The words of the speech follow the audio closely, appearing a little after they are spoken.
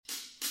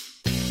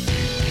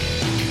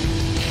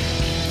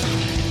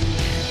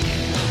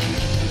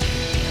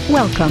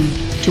Welcome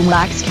to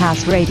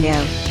WaxCast Radio,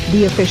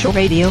 the official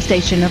radio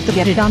station of the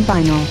Get It On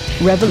Vinyl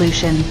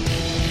revolution.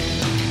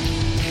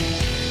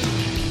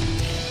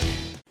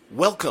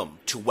 Welcome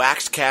to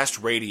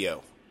WaxCast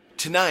Radio.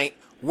 Tonight,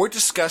 we're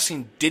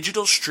discussing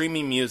digital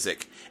streaming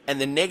music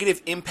and the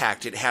negative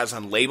impact it has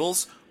on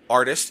labels,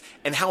 artists,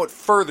 and how it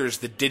furthers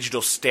the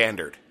digital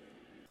standard.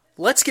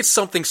 Let's get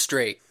something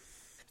straight.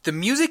 The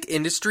music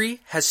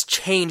industry has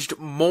changed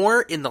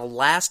more in the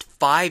last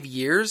 5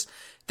 years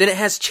than it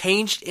has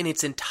changed in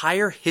its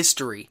entire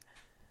history.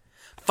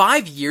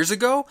 5 years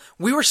ago,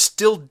 we were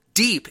still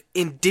deep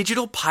in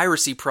digital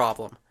piracy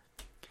problem.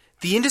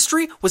 The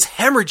industry was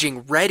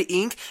hemorrhaging red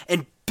ink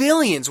and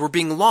billions were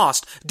being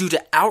lost due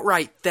to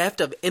outright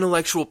theft of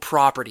intellectual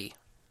property.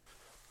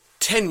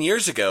 10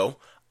 years ago,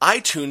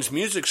 iTunes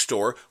Music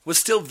Store was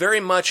still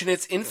very much in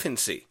its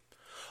infancy,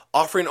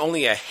 offering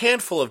only a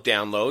handful of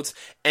downloads,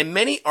 and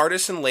many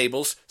artists and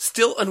labels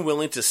still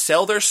unwilling to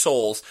sell their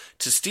souls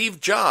to Steve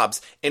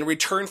Jobs in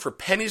return for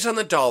pennies on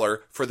the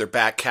dollar for their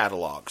back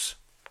catalogs.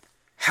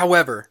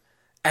 However,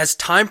 as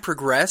time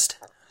progressed,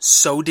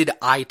 so did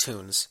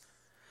iTunes.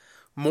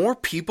 More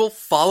people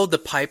followed the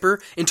piper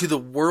into the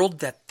world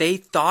that they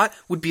thought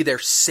would be their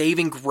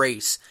saving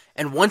grace,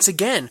 and once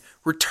again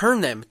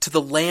return them to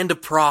the land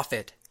of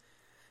profit.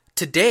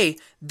 Today,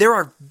 there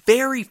are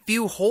very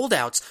few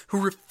holdouts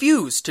who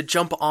refuse to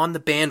jump on the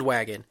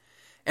bandwagon,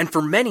 and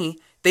for many,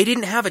 they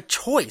didn't have a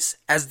choice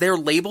as their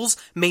labels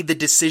made the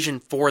decision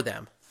for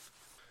them.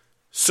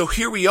 So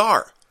here we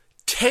are,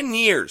 10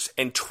 years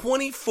and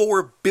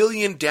 24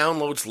 billion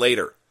downloads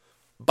later.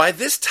 By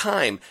this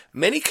time,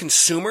 many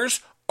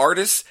consumers,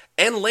 artists,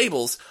 and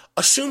labels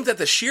assumed that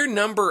the sheer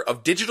number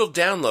of digital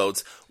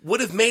downloads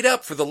would have made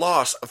up for the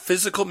loss of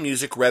physical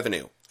music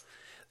revenue.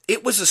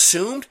 It was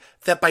assumed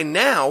that by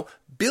now,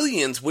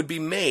 billions would be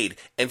made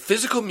and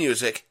physical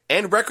music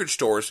and record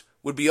stores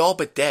would be all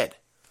but dead.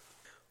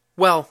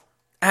 Well,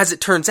 as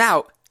it turns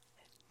out,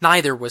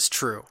 neither was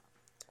true.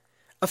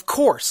 Of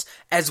course,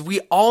 as we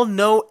all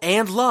know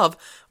and love,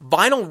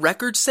 vinyl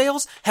record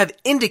sales have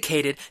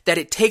indicated that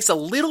it takes a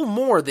little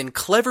more than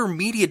clever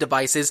media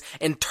devices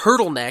and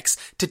turtlenecks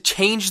to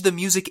change the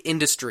music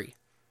industry.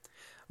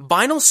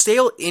 Vinyl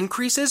sale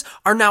increases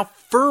are now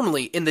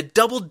firmly in the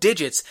double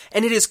digits,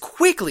 and it is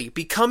quickly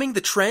becoming the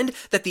trend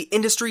that the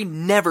industry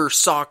never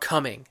saw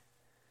coming.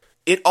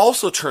 It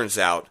also turns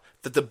out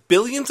that the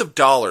billions of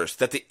dollars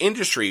that the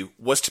industry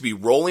was to be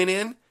rolling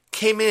in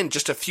came in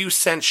just a few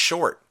cents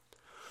short.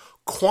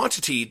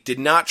 Quantity did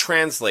not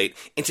translate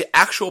into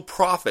actual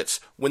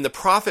profits when the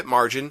profit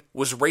margin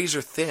was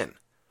razor thin.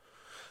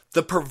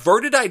 The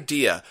perverted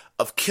idea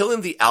of killing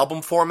the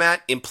album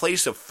format in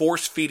place of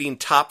force-feeding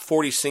top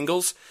 40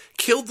 singles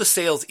killed the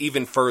sales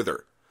even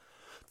further.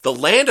 The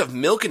land of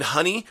milk and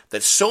honey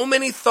that so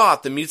many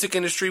thought the music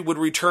industry would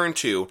return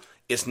to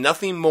is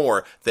nothing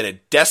more than a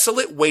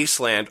desolate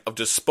wasteland of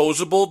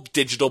disposable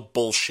digital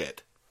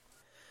bullshit.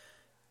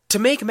 To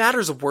make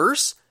matters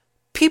worse,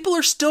 people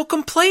are still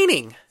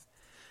complaining.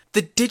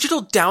 The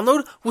digital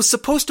download was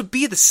supposed to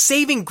be the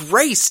saving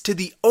grace to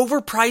the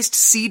overpriced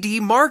CD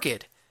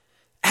market.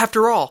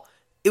 After all,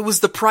 it was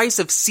the price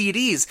of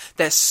CDs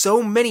that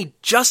so many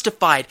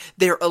justified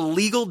their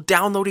illegal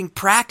downloading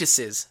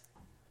practices.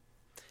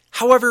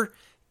 However,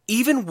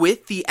 even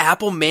with the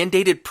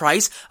Apple-mandated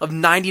price of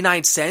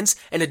 99 cents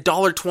and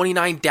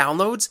 $1.29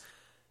 downloads,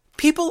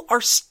 people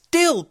are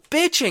still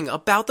bitching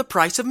about the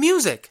price of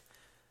music.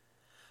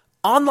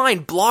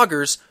 Online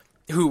bloggers,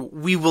 who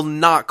we will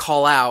not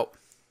call out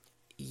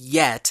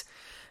yet,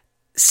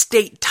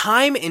 state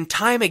time and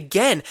time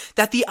again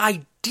that the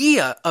idea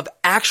of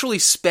actually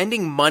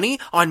spending money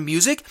on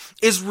music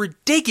is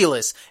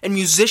ridiculous and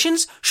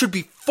musicians should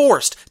be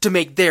forced to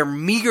make their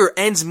meager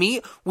ends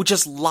meet with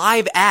just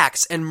live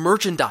acts and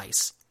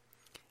merchandise.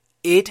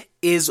 It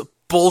is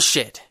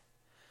bullshit,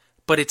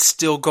 but it's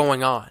still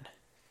going on.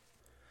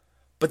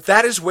 But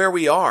that is where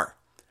we are.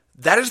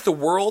 That is the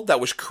world that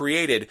was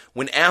created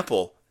when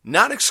Apple,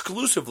 not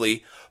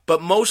exclusively,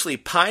 but mostly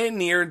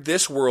pioneered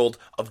this world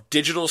of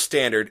digital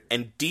standard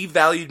and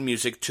devalued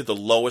music to the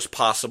lowest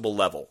possible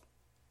level.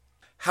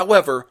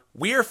 However,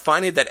 we are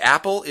finding that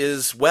Apple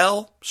is,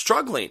 well,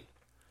 struggling.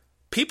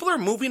 People are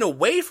moving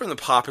away from the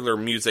popular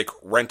music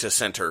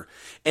rent-a-center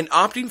and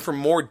opting for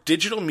more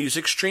digital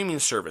music streaming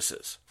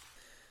services.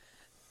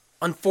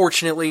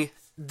 Unfortunately,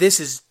 this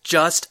is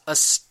just a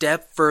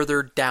step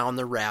further down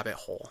the rabbit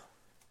hole.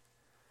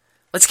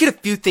 Let's get a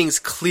few things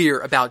clear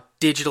about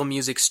digital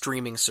music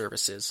streaming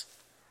services.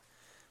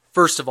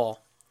 First of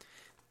all,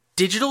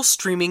 digital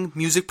streaming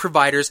music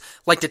providers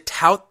like to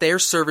tout their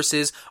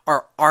services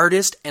are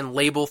artist and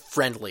label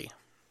friendly.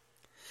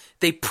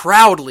 They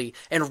proudly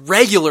and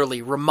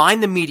regularly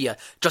remind the media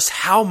just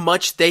how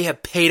much they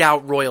have paid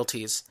out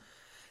royalties.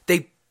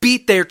 They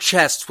beat their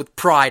chests with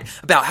pride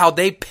about how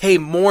they pay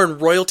more in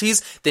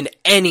royalties than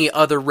any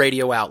other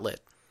radio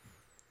outlet.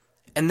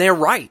 And they're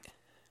right.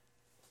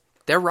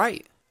 They're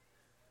right.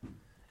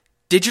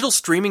 Digital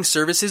streaming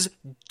services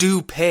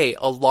do pay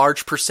a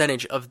large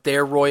percentage of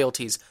their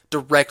royalties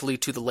directly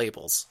to the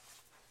labels.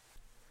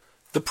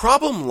 The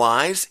problem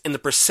lies in the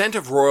percent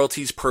of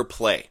royalties per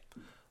play.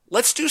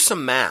 Let's do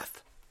some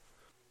math.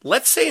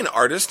 Let's say an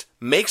artist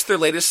makes their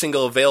latest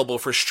single available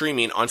for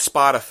streaming on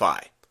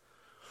Spotify.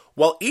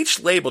 While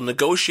each label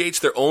negotiates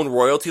their own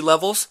royalty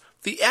levels,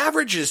 the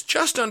average is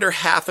just under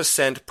half a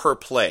cent per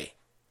play.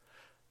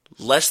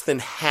 Less than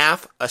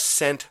half a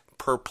cent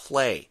per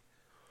play.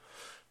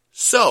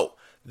 So,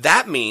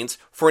 that means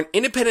for an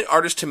independent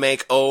artist to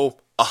make,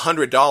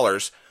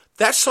 $100,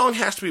 that song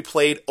has to be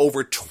played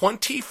over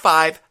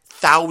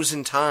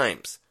 25,000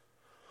 times.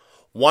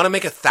 Want to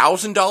make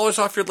 $1,000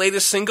 off your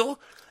latest single?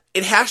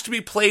 It has to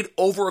be played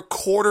over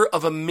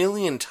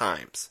 250,000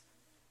 times.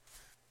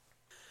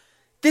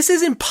 This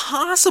is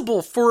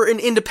impossible for an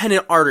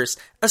independent artist,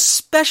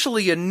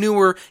 especially a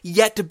newer,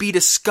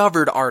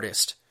 yet-to-be-discovered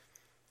artist.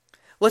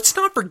 Let's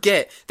not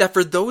forget that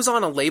for those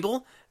on a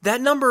label,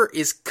 that number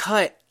is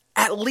cut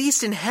at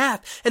least in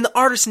half, and the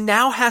artist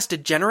now has to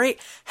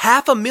generate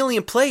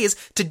 500,000 plays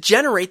to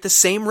generate the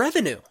same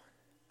revenue.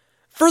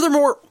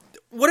 Furthermore,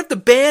 what if the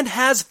band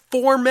has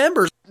 4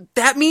 members?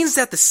 That means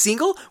that the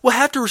single will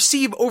have to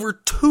receive over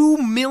 2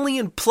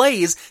 million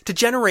plays to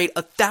generate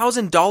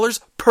 $1,000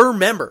 per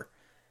member.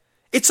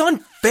 It's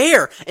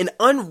unfair and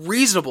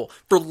unreasonable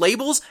for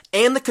labels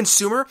and the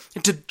consumer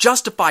to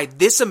justify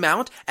this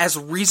amount as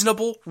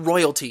reasonable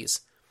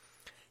royalties.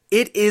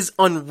 It is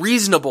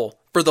unreasonable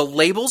for the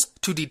labels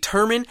to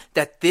determine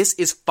that this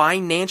is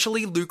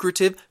financially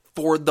lucrative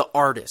for the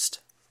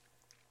artist.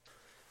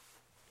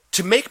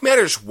 To make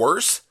matters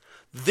worse,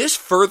 this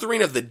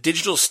furthering of the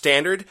digital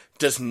standard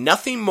does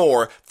nothing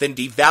more than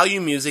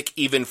devalue music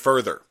even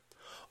further.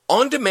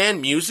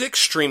 On-demand music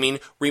streaming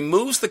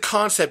removes the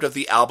concept of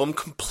the album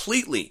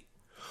completely.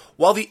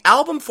 While the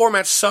album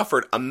format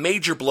suffered a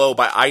major blow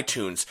by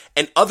iTunes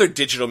and other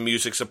digital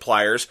music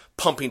suppliers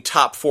pumping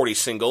top 40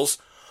 singles,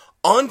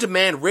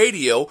 on-demand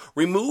radio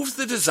removes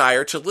the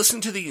desire to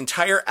listen to the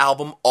entire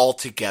album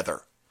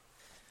altogether.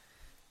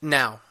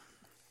 Now,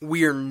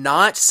 we're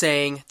not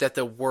saying that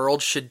the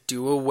world should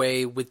do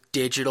away with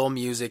digital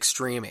music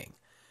streaming.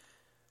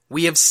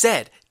 We have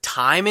said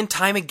time and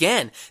time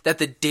again that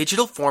the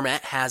digital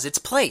format has its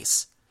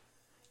place.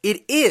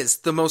 It is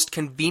the most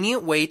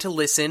convenient way to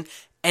listen,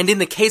 and in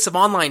the case of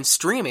online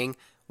streaming,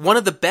 one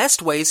of the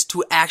best ways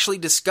to actually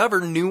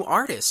discover new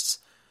artists.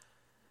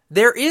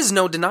 There is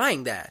no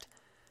denying that.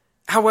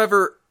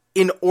 However,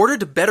 in order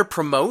to better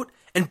promote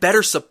and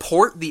better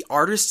support the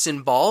artists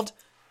involved,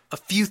 a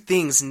few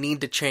things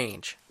need to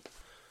change.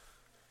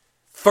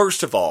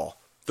 First of all,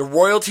 the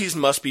royalties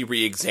must be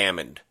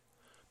re-examined.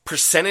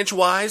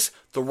 Percentage-wise,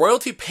 the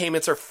royalty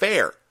payments are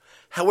fair.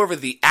 However,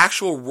 the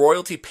actual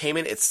royalty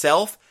payment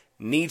itself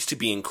needs to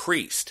be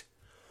increased.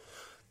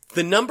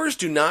 The numbers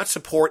do not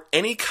support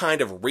any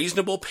kind of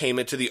reasonable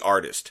payment to the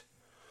artist.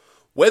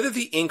 Whether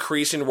the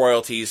increase in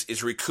royalties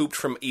is recouped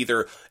from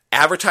either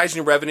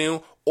advertising revenue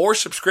or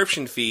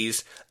subscription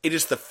fees, it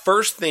is the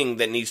first thing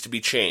that needs to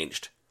be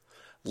changed.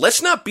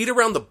 Let's not beat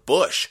around the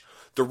bush.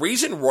 The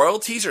reason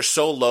royalties are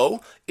so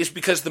low is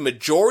because the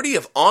majority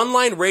of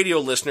online radio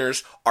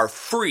listeners are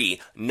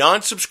free,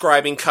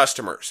 non-subscribing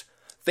customers.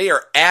 They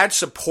are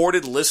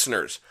ad-supported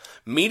listeners.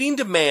 Meeting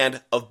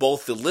demand of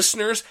both the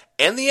listeners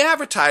and the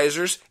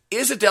advertisers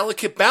is a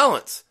delicate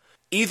balance.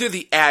 Either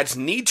the ads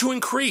need to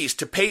increase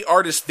to pay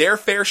artists their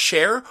fair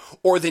share,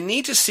 or they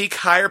need to seek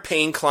higher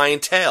paying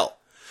clientele.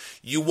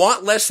 You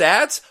want less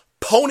ads?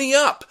 Pony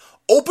up!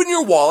 Open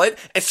your wallet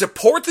and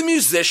support the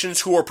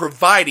musicians who are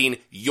providing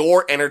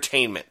your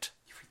entertainment.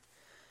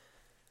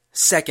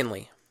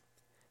 Secondly,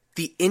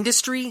 the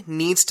industry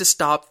needs to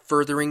stop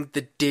furthering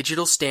the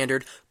digital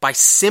standard by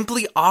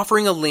simply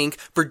offering a link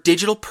for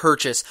digital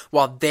purchase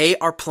while they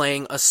are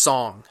playing a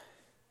song.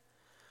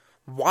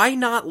 Why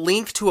not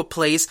link to a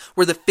place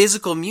where the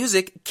physical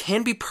music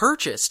can be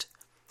purchased?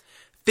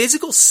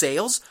 Physical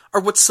sales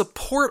are what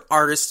support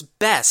artists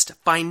best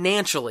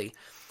financially.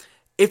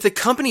 If the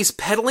companies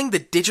peddling the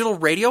digital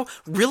radio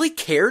really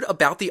cared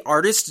about the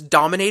artists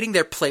dominating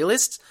their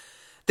playlists,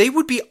 they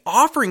would be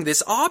offering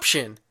this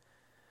option.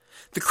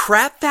 The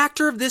crap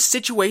factor of this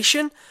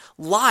situation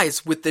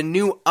lies with the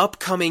new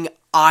upcoming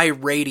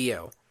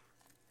iRadio.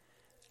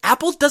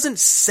 Apple doesn't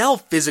sell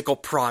physical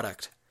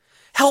product.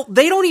 Hell,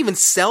 they don't even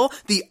sell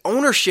the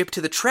ownership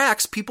to the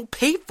tracks people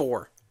pay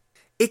for.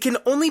 It can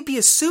only be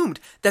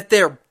assumed that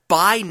their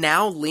Buy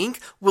Now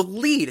link will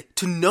lead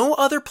to no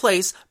other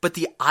place but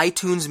the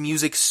iTunes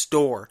Music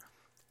Store.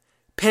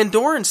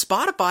 Pandora and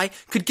Spotify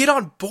could get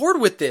on board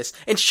with this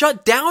and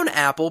shut down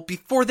Apple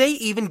before they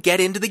even get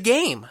into the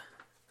game.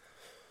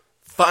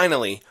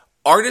 Finally,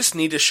 artists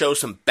need to show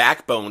some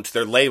backbone to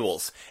their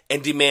labels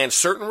and demand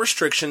certain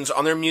restrictions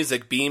on their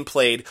music being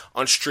played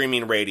on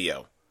streaming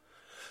radio.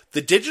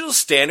 The digital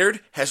standard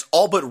has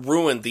all but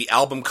ruined the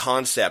album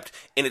concept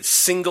in its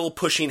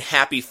single-pushing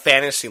happy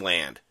fantasy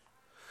land.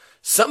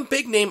 Some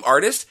big-name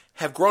artists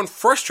have grown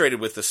frustrated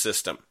with the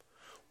system.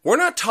 We're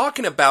not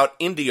talking about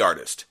indie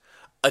artists.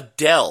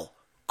 Adele,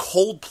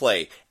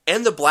 Coldplay,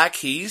 and the Black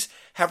Keys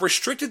have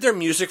restricted their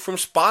music from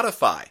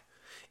Spotify.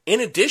 In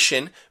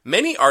addition,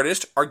 many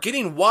artists are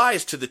getting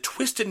wise to the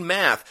twisted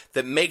math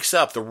that makes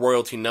up the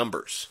royalty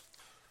numbers.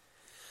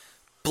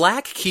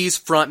 Black Keys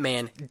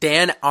frontman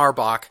Dan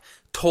Auerbach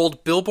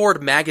told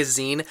Billboard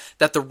magazine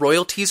that the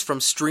royalties from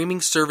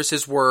streaming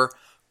services were,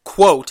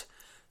 quote,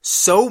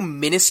 so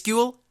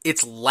minuscule,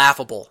 it's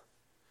laughable.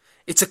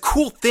 It's a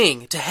cool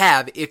thing to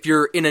have if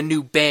you're in a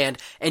new band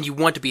and you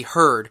want to be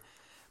heard.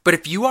 But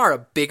if you are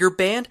a bigger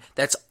band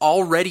that's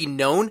already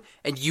known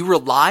and you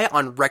rely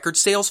on record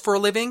sales for a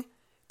living,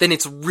 then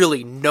it's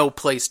really no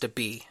place to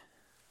be.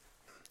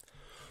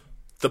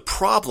 The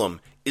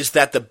problem is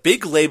that the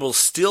big labels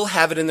still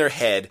have it in their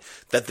head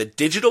that the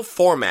digital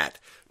format,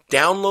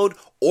 download,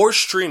 or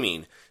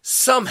streaming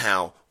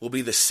somehow will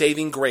be the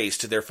saving grace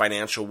to their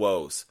financial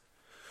woes.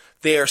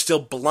 They are still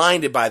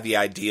blinded by the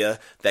idea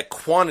that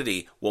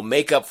quantity will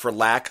make up for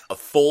lack of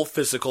full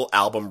physical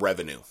album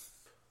revenue.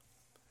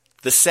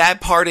 The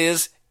sad part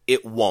is,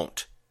 it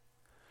won't.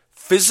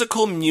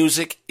 Physical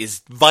music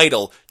is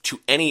vital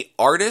to any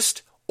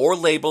artist or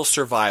label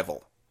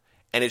survival,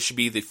 and it should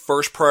be the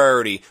first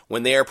priority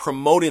when they are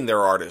promoting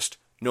their artist,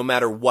 no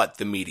matter what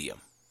the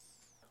medium.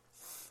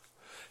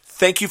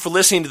 Thank you for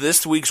listening to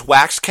this week's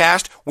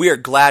WaxCast. We are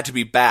glad to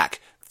be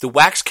back. The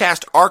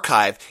WaxCast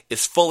archive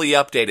is fully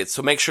updated,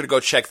 so make sure to go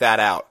check that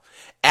out.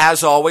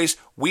 As always,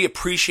 we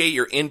appreciate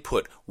your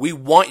input. We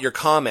want your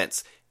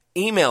comments.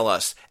 Email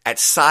us at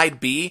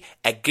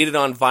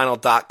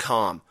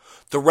sideb@getitonvinyl.com.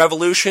 The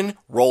revolution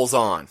rolls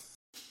on.